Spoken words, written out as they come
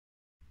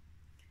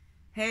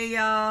Hey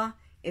y'all,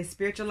 it's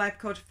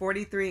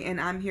SpiritualLifeCoach43 and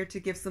I'm here to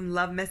give some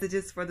love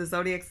messages for the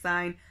zodiac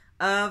sign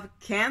of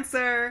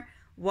Cancer.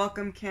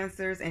 Welcome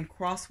Cancers and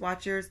cross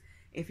watchers.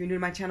 If you're new to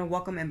my channel,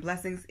 welcome and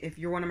blessings. If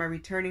you're one of my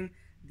returning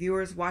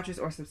viewers, watchers,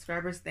 or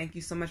subscribers, thank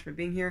you so much for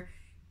being here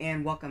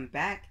and welcome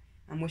back.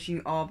 I'm wishing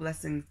you all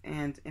blessings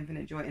and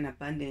infinite joy and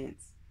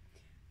abundance.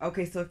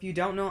 Okay, so if you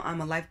don't know,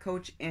 I'm a life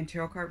coach and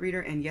tarot card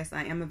reader, and yes,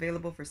 I am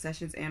available for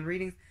sessions and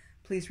readings.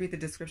 Please read the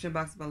description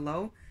box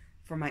below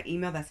for my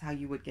email. That's how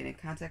you would get in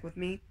contact with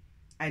me.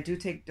 I do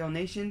take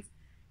donations,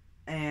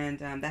 and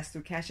that's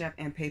through CashApp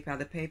and PayPal.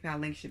 The PayPal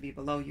link should be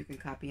below. You can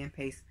copy and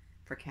paste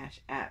for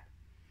CashApp.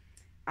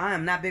 I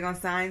am not big on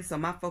signs, so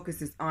my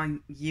focus is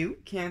on you,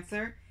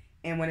 Cancer.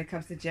 And when it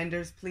comes to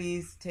genders,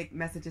 please take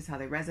messages how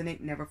they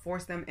resonate. Never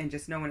force them. And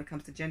just know when it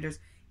comes to genders,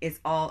 it's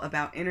all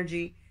about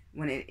energy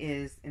when it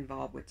is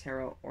involved with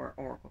tarot or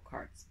oracle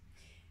cards.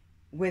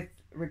 With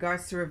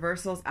regards to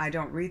reversals, I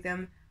don't read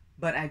them,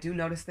 but I do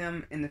notice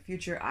them in the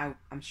future.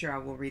 I'm sure I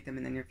will read them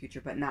in the near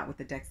future, but not with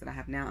the decks that I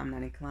have now. I'm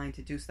not inclined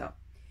to do so.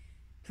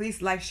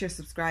 Please like, share,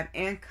 subscribe,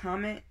 and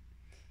comment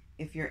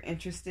if you're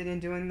interested in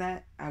doing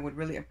that. I would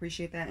really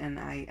appreciate that, and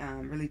I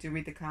really do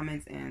read the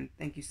comments, and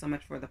thank you so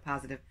much for the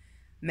positive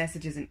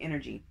messages and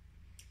energy.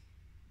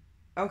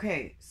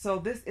 Okay, so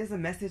this is a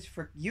message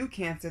for you,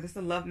 Cancer. This is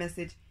a love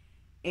message,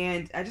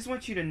 and I just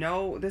want you to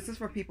know this is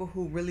for people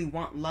who really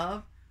want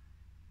love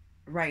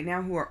right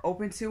now, who are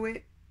open to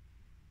it.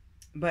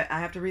 But I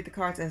have to read the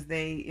cards as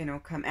they,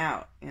 come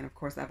out. And of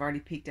course, I've already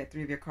peeked at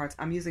 3 of your cards.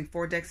 I'm using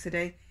 4 decks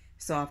today,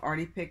 so I've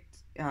already picked,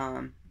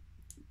 I've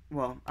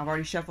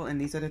already shuffled, and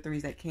these are the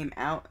 3s that came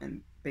out,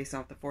 and based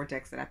off the 4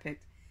 decks that I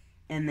picked.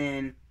 And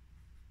then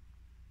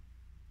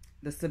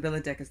the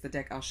Sibylla deck is the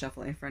deck I'll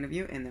shuffle in front of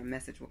you, and the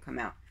message will come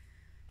out.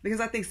 Because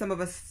I think some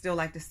of us still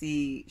like to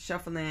see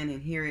shuffling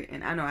and hear it,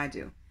 and I know I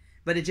do.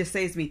 But it just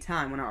saves me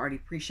time when I already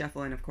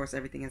pre-shuffle, and of course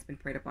everything has been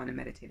prayed upon and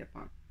meditated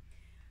upon.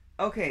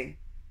 Okay,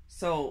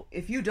 so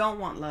if you don't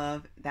want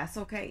love, that's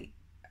okay.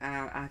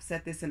 I've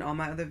said this in all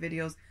my other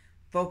videos.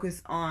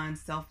 Focus on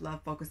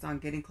self-love, focus on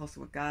getting closer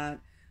with God,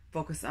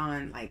 focus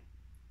on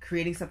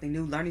creating something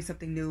new, learning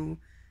something new,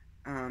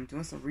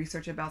 doing some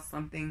research about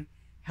something,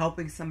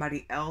 helping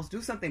somebody else.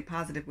 Do something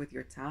positive with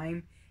your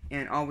time.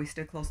 And always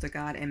stay close to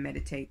God and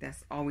meditate.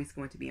 That's always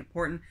going to be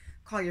important.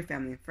 Call your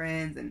family and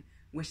friends and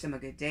wish them a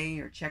good day,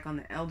 or check on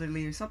the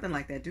elderly or something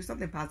like that. Do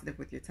something positive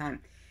with your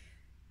time.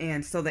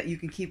 And so that you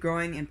can keep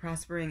growing and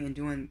prospering and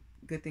doing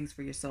good things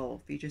for your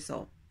soul. Feed your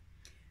soul.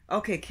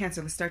 Okay,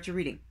 Cancer, let's start your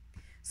reading.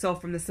 So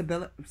from the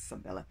Sibylla,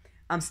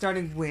 I'm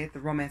starting with the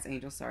Romance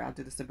Angel. Sorry, I'll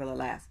do the Sibylla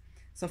last.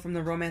 So from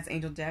the Romance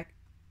Angel deck,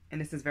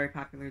 and this is a very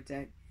popular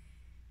deck,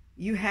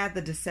 you had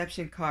the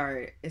Deception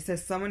card. It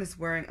says someone is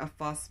wearing a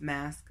false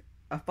mask,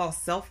 a false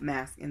self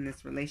mask in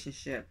this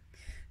relationship.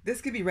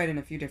 This could be read in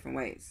a few different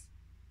ways.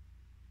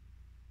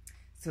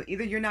 So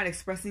either you're not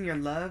expressing your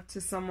love to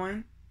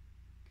someone,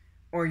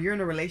 or you're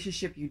in a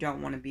relationship you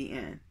don't want to be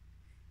in.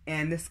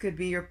 And this could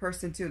be your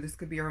person too. This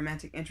could be a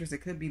romantic interest. It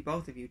could be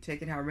both of you.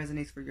 Take it how it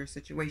resonates for your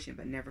situation,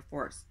 but never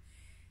force.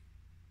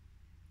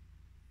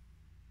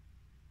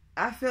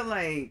 I feel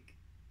like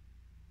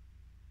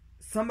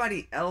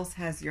somebody else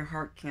has your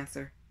heart,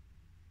 Cancer.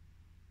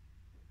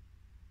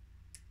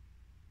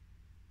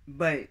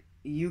 But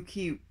I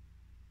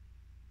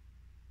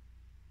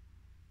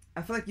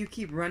feel like you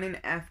keep running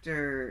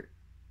after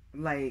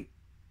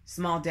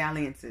small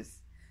dalliances.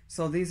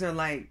 So these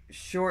are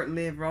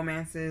short-lived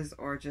romances,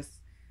 or just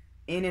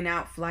in and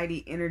out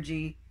flighty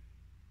energy.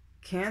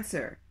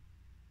 Cancer,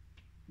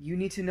 you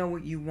need to know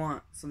what you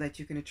want so that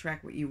you can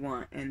attract what you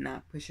want and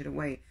not push it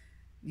away.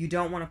 You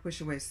don't want to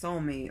push away a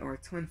soulmate or a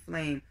twin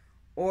flame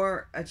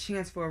or a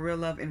chance for a real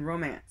love and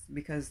romance,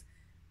 because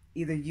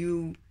either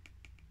you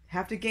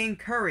have to gain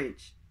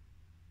courage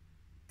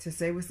to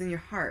say what's in your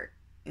heart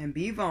and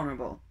be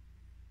vulnerable.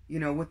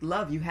 With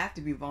love, you have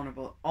to be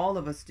vulnerable. All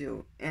of us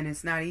do. And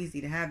it's not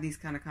easy to have these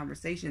kind of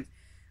conversations.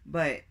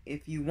 But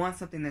if you want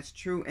something that's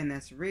true and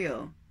that's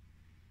real,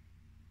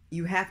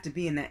 you have to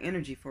be in that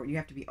energy for it. You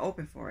have to be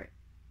open for it.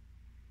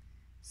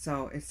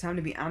 So it's time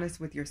to be honest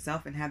with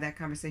yourself and have that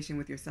conversation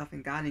with yourself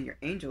and God and your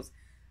angels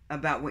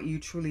about what you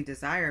truly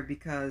desire,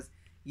 because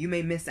you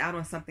may miss out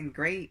on something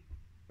great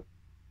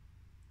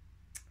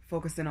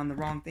focusing on the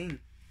wrong thing,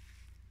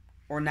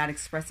 or not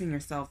expressing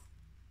yourself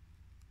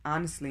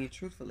honestly and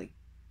truthfully.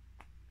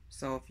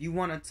 So if you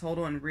want a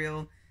total and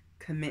real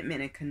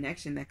commitment and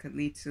connection that could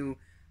lead to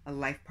a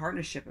life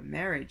partnership, a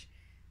marriage,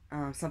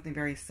 something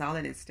very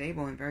solid and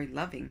stable and very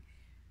loving,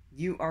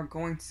 you are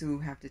going to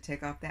have to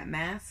take off that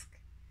mask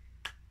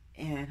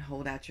and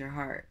hold out your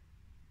heart.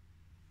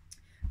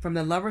 From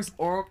the Lover's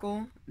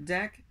Oracle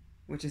deck,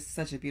 which is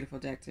such a beautiful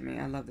deck to me.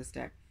 I love this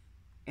deck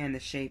and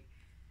the shape.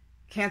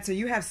 Cancer,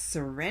 you have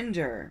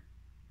surrender.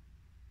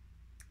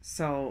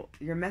 So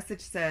your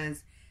message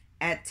says,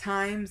 at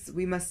times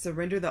we must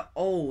surrender the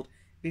old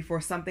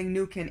before something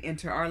new can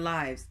enter our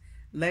lives.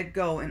 Let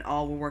go and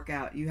all will work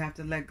out. You have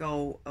to let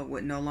go of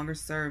what no longer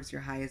serves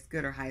your highest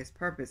good or highest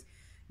purpose.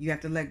 You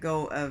have to let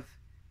go of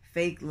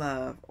fake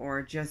love,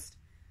 or just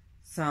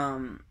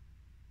some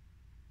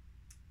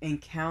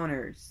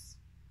encounters.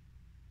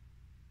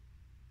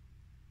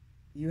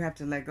 You have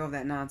to let go of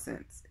that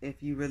nonsense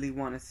if you really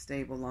want a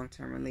stable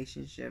long-term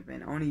relationship.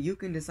 And only you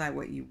can decide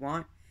what you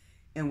want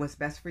and what's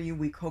best for you.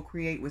 We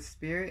co-create with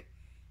spirit,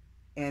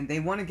 and they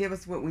want to give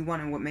us what we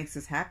want and what makes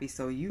us happy.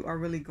 So you are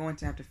really going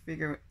to have to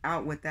figure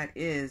out what that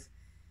is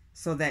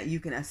so that you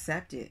can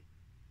accept it.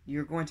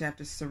 You're going to have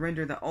to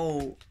surrender the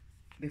old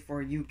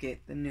before you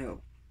get the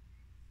new.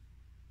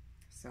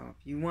 So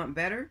if you want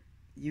better,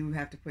 you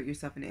have to put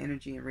yourself in the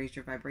energy and raise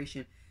your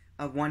vibration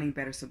of wanting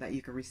better so that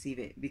you can receive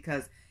it.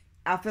 Because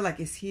I feel like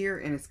it's here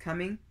and it's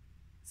coming.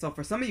 So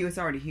for some of you, it's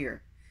already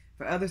here.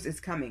 For others, it's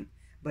coming.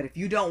 But if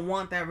you don't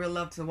want that real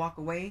love to walk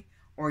away,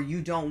 or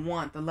you don't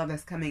want the love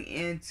that's coming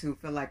in to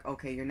feel like,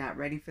 okay, you're not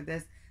ready for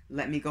this,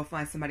 let me go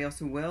find somebody else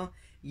who will,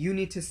 you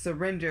need to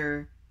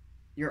surrender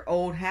your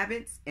old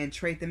habits and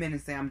trade them in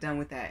and say, I'm done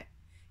with that.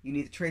 You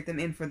need to trade them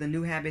in for the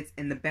new habits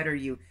and the better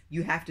you.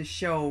 You have to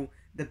show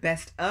the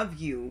best of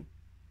you,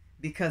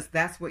 because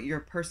that's what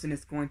your person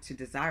is going to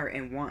desire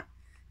and want.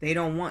 They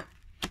don't want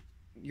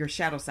your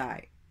shadow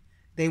side.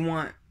 They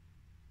want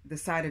the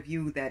side of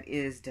you that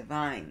is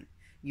divine.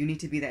 You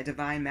need to be that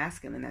divine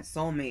masculine, that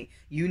soulmate.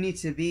 You need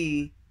to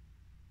be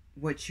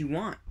what you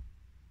want,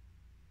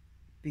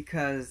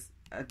 because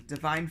a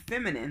divine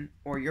feminine,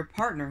 or your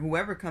partner,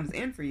 whoever comes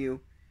in for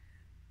you,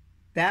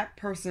 that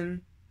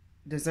person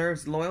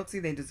deserves loyalty.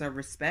 They deserve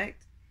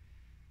respect.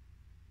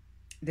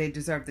 They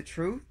deserve the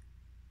truth.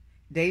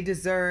 They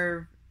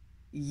deserve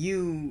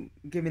you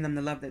giving them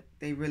the love that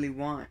they really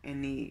want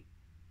and need.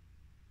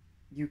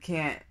 You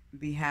can't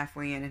be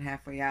halfway in and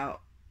halfway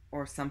out,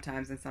 or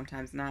sometimes and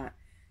sometimes not.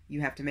 You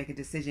have to make a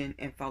decision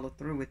and follow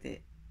through with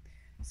it.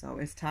 So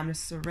it's time to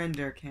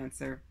surrender,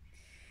 Cancer.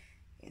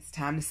 It's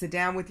time to sit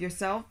down with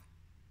yourself,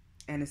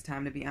 and it's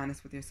time to be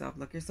honest with yourself.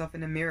 Look yourself in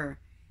the mirror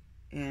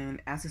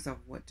and ask yourself,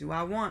 what do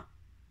I want?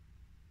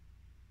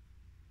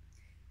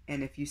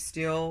 And if you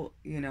still,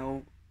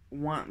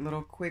 want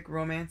little quick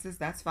romances,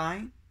 that's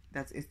fine.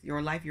 It's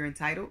your life. You're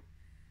entitled.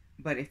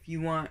 But if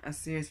you want a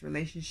serious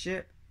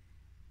relationship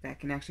that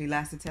can actually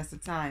last the test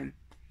of time,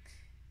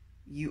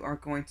 you are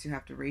going to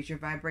have to raise your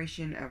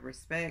vibration of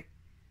respect,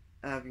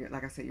 of your,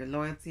 like I said, your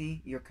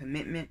loyalty, your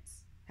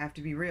commitments have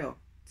to be real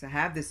to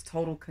have this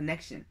total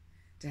connection,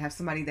 to have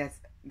somebody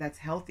that's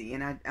healthy.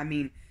 And I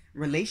mean,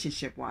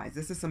 relationship wise,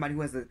 this is somebody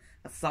who has a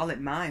solid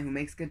mind, who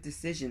makes good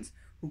decisions,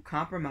 who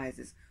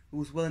compromises,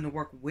 who's willing to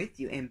work with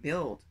you and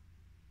build.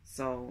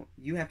 So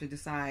you have to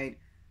decide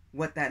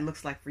what that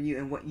looks like for you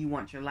and what you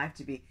want your life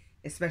to be,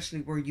 especially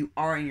where you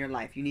are in your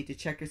life. You need to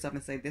check yourself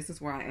and say, this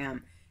is where I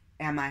am.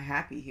 Am I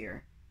happy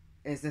here?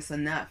 Is this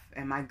enough?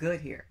 Am I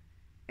good here?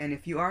 And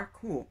if you are,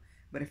 cool.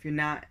 But if you're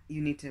not,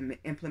 you need to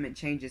implement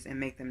changes and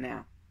make them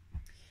now.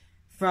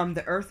 From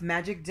the Earth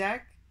Magic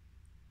deck,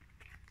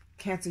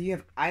 Cancer, you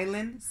have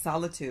Island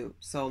Solitude.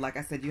 So like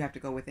I said, you have to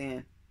go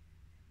within.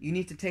 You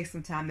need to take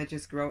some time to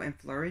just grow and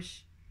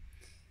flourish.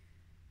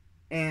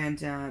 And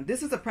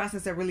this is a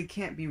process that really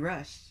can't be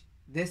rushed.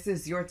 This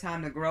is your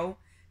time to grow.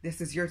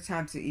 This is your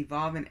time to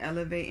evolve and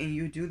elevate. And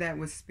you do that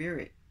with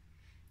spirit.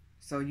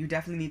 So you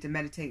definitely need to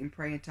meditate and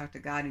pray and talk to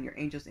God and your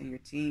angels and your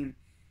team.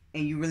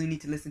 And you really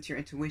need to listen to your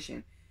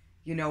intuition.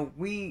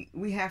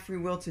 We have free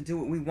will to do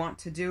what we want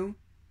to do.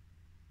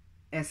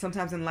 And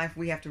sometimes in life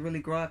we have to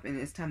really grow up, and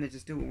it's time to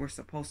just do what we're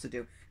supposed to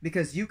do.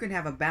 Because you can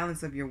have a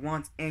balance of your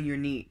wants and your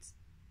needs.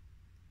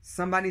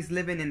 Somebody's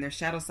living in their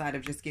shadow side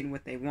of just getting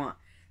what they want.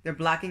 They're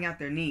blocking out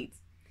their needs.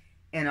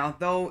 And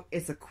although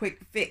it's a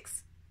quick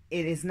fix,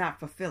 it is not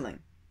fulfilling.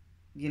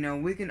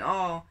 We can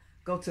all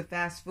go to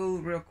fast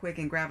food real quick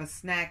and grab a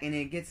snack, and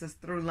it gets us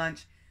through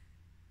lunch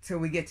till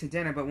we get to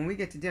dinner. But when we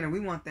get to dinner, we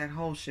want that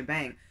whole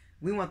shebang.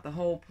 We want the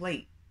whole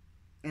plate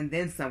and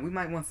then some. We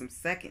might want some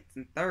seconds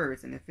and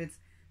thirds. And if it's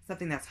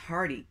something that's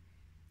hearty,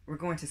 we're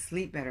going to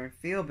sleep better and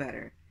feel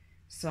better.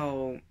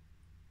 So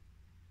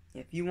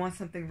if you want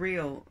something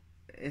real,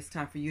 it's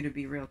time for you to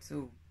be real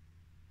too.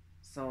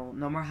 So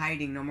no more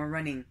hiding, no more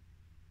running.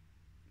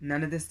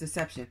 None of this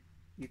deception.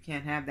 You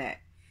can't have that.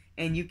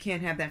 And you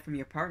can't have that from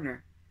your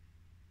partner.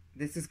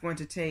 This is going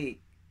to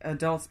take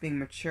adults being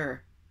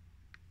mature.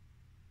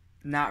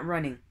 Not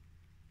running,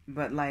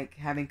 but like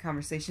having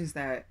conversations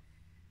that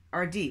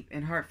are deep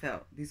and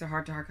heartfelt. These are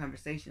heart-to-heart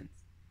conversations.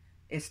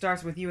 It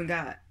starts with you and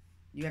God.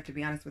 You have to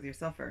be honest with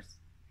yourself first.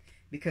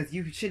 Because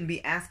you shouldn't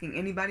be asking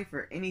anybody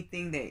for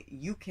anything that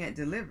you can't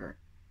deliver.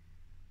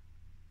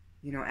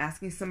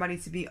 Asking somebody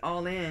to be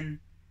all in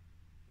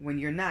when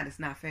you're not, it's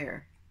not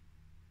fair.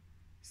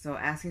 So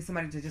asking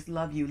somebody to just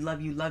love you,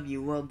 love you, love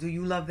you. Well, do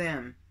you love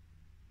them?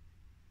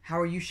 How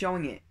are you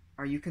showing it?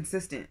 Are you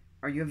consistent?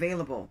 Are you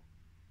available?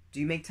 Do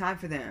you make time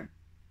for them?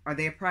 Are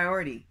they a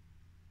priority?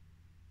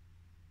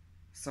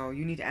 So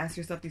you need to ask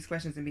yourself these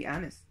questions and be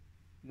honest.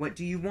 What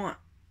do you want?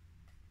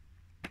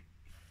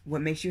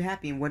 What makes you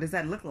happy? And what does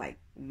that look like?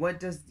 What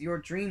does your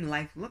dream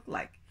life look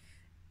like?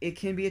 It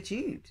can be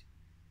achieved.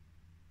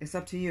 It's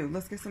up to you.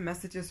 Let's get some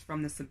messages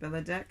from the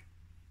Sibylla deck.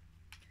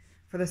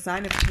 For the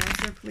sign of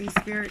Cancer, please,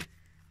 Spirit,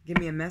 Give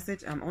me a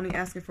message. I'm only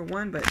asking for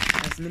one, but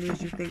as many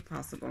as you think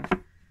possible.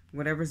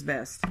 Whatever's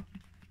best.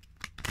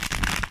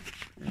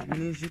 As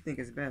many as you think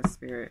is best,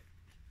 Spirit.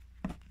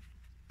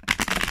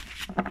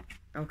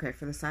 Okay,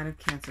 for the sign of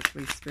Cancer,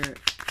 please, Spirit.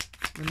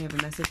 Let me have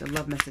a message, a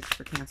love message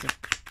for Cancer.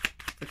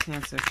 For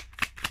Cancer.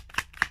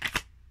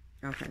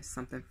 Okay,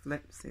 something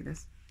flipped. See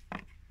this?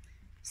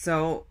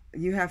 So,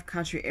 you have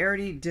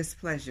contrariety,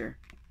 displeasure.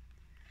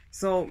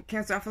 So,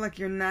 Cancer, I feel like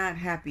you're not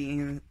happy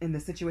in the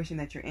situation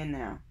that you're in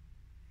now.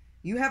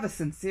 You have a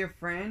sincere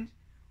friend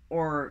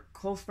or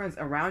close friends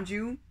around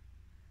you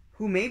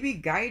who may be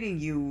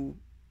guiding you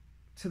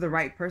to the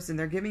right person.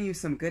 They're giving you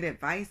some good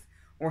advice,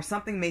 or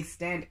something may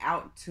stand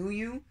out to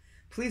you.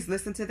 Please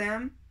listen to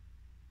them.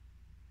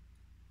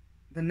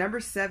 The number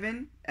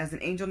 7 as an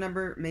angel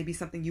number may be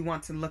something you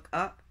want to look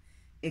up.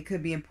 It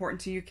could be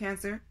important to you,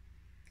 Cancer.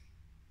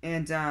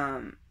 And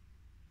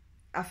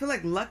I feel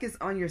like luck is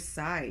on your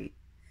side,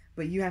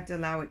 but you have to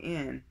allow it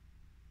in.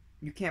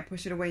 You can't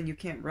push it away and you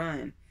can't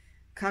run.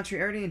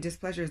 Contrariety and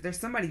displeasure, there's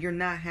somebody you're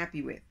not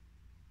happy with.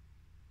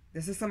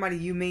 This is somebody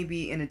you may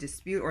be in a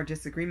dispute or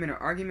disagreement or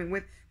argument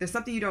with. There's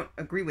something you don't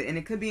agree with, and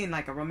it could be in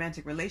like a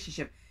romantic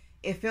relationship.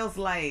 It feels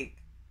like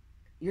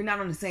you're not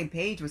on the same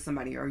page with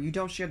somebody, or you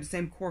don't share the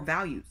same core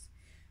values.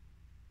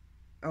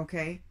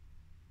 Okay?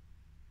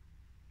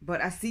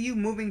 But I see you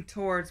moving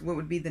towards what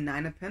would be the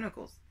 9 of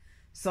Pentacles.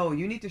 So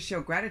you need to show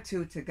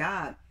gratitude to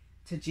God,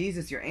 to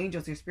Jesus, your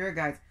angels, your spirit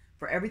guides,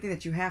 for everything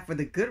that you have, for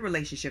the good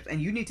relationships.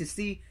 And you need to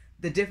see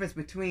the difference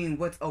between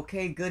what's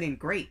okay, good, and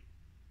great.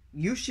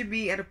 You should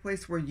be at a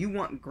place where you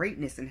want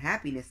greatness and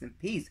happiness and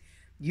peace.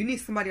 You need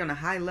somebody on a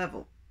high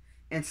level.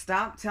 And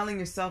stop telling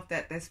yourself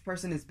that this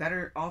person is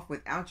better off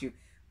without you,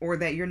 or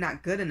that you're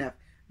not good enough.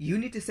 You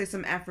need to say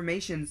some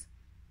affirmations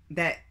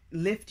that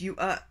lift you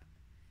up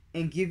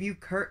and give you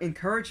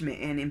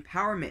encouragement and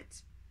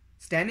empowerment.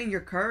 Stand in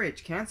your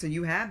courage, Cancer.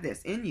 You have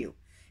this in you.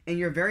 And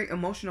you're a very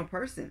emotional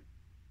person.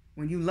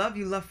 When you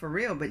love for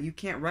real, but you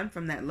can't run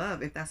from that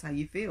love if that's how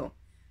you feel.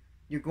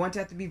 You're going to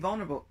have to be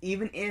vulnerable.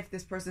 Even if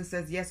this person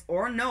says yes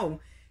or no,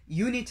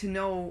 you need to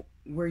know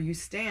where you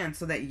stand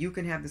so that you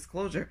can have this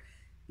closure.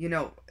 You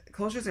know,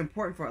 closure is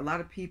important for a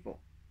lot of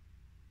people.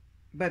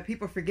 But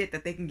people forget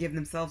that they can give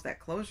themselves that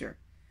closure.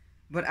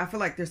 But I feel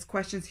like there's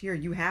questions here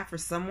you have for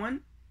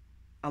someone.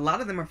 A lot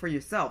of them are for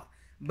yourself.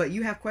 But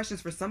you have questions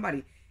for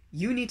somebody.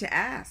 You need to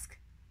ask.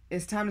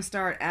 It's time to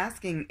start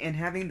asking and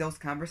having those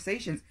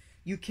conversations.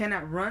 You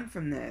cannot run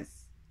from this.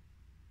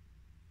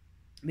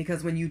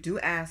 Because when you do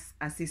ask,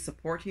 I see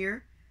support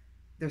here.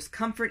 There's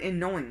comfort in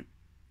knowing.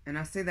 And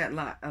I say that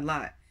a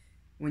lot.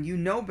 When you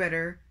know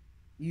better,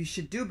 you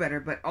should do better.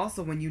 But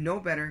also when you know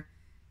better,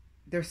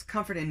 there's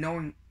comfort in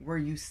knowing where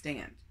you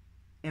stand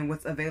and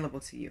what's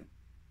available to you.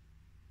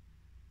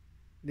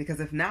 Because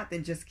if not,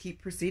 then just keep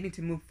proceeding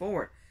to move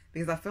forward.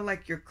 Because I feel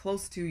like you're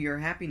close to your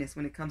happiness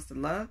when it comes to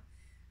love.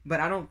 But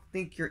I don't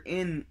think you're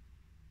in,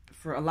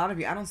 for a lot of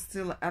you, I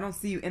don't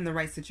see you in the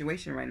right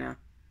situation right now.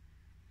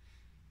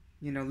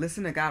 You know,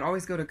 listen to God.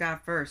 Always go to God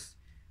first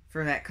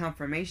for that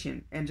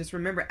confirmation. And just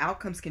remember,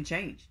 outcomes can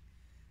change.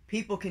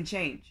 People can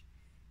change.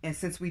 And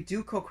since we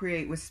do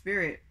co-create with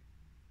Spirit,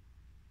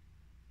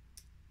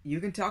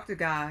 you can talk to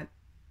God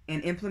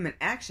and implement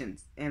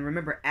actions. And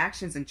remember,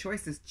 actions and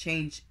choices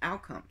change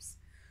outcomes.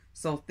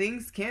 So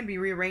things can be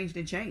rearranged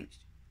and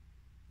changed.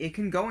 It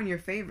can go in your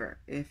favor.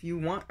 If you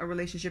want a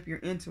relationship you're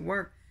in to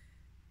work,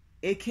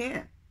 it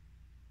can.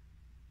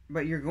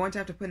 But you're going to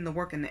have to put in the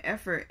work and the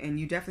effort. And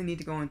you definitely need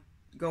to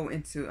go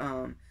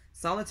into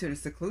solitude and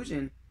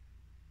seclusion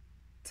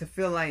to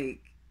feel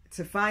like,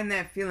 to find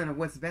that feeling of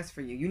what's best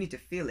for you. You need to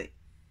feel it.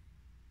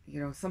 You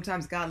know,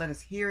 sometimes God let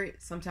us hear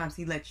it. Sometimes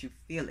he lets you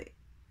feel it.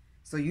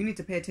 So you need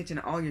to pay attention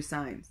to all your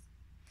signs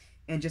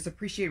and just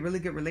appreciate really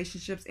good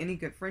relationships, any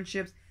good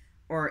friendships,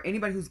 or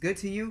anybody who's good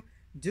to you.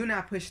 Do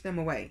not push them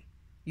away.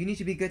 You need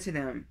to be good to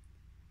them.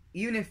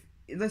 Even if,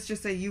 let's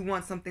just say you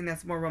want something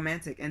that's more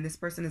romantic and this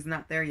person is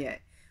not there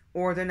yet,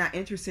 or they're not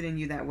interested in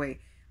you that way.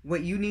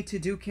 What you need to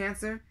do,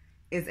 Cancer,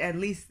 is at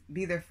least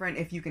be their friend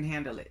if you can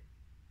handle it.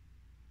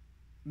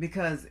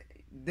 Because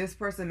this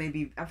person may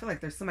be, I feel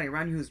like there's somebody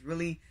around you who's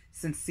really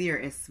sincere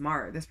and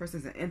smart. This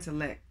person's an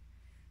intellect.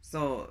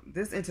 So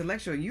this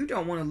intellectual, you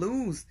don't want to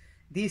lose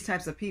these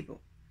types of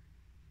people.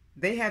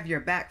 They have your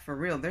back for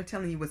real. They're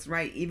telling you what's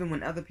right even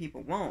when other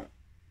people won't.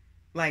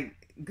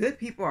 Like, good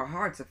people are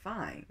hard to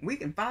find. We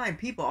can find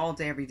people all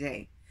day, every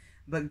day.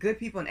 But good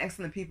people and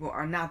excellent people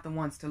are not the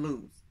ones to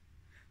lose.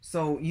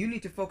 So you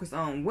need to focus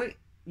on what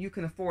you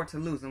can afford to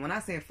lose. And when I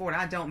say afford,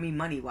 I don't mean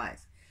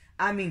money-wise.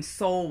 I mean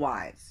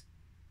soul-wise.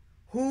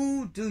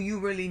 Who do you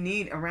really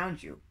need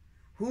around you?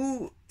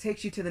 Who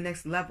takes you to the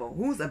next level?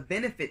 Who's a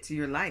benefit to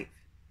your life?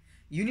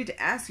 You need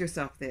to ask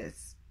yourself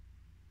this.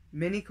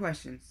 Many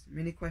questions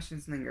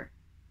linger.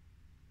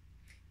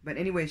 But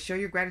anyway, show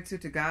your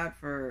gratitude to God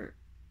for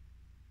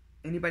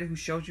anybody who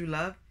shows you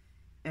love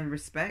and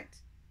respect.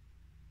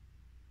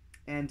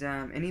 And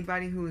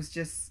anybody who is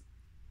just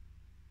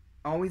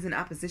always in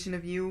opposition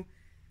of you,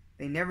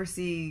 they never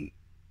see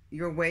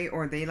your way,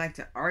 or they like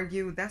to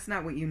argue, that's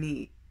not what you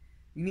need.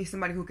 You need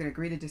somebody who can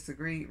agree to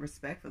disagree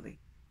respectfully.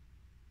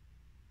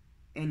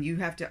 And you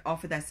have to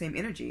offer that same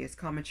energy. It's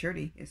called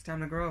maturity. It's time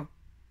to grow.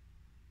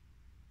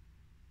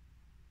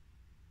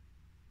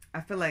 I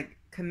feel like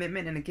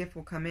commitment and a gift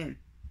will come in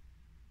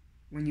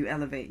when you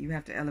elevate. You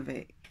have to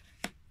elevate.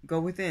 Go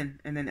within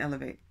and then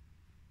elevate.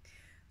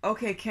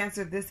 Okay,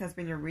 Cancer, this has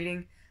been your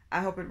reading. I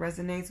hope it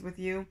resonates with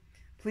you.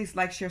 Please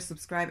like, share,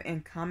 subscribe,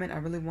 and comment. I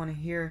really want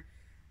to hear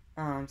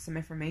some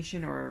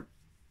information or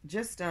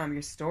just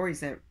your stories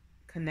that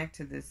connect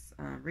to this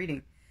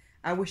reading.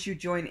 I wish you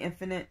joy in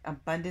infinite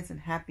abundance and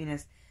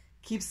happiness.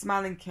 Keep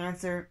smiling,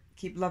 Cancer.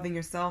 Keep loving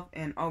yourself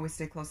and always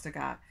stay close to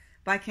God.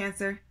 Bye,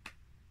 Cancer.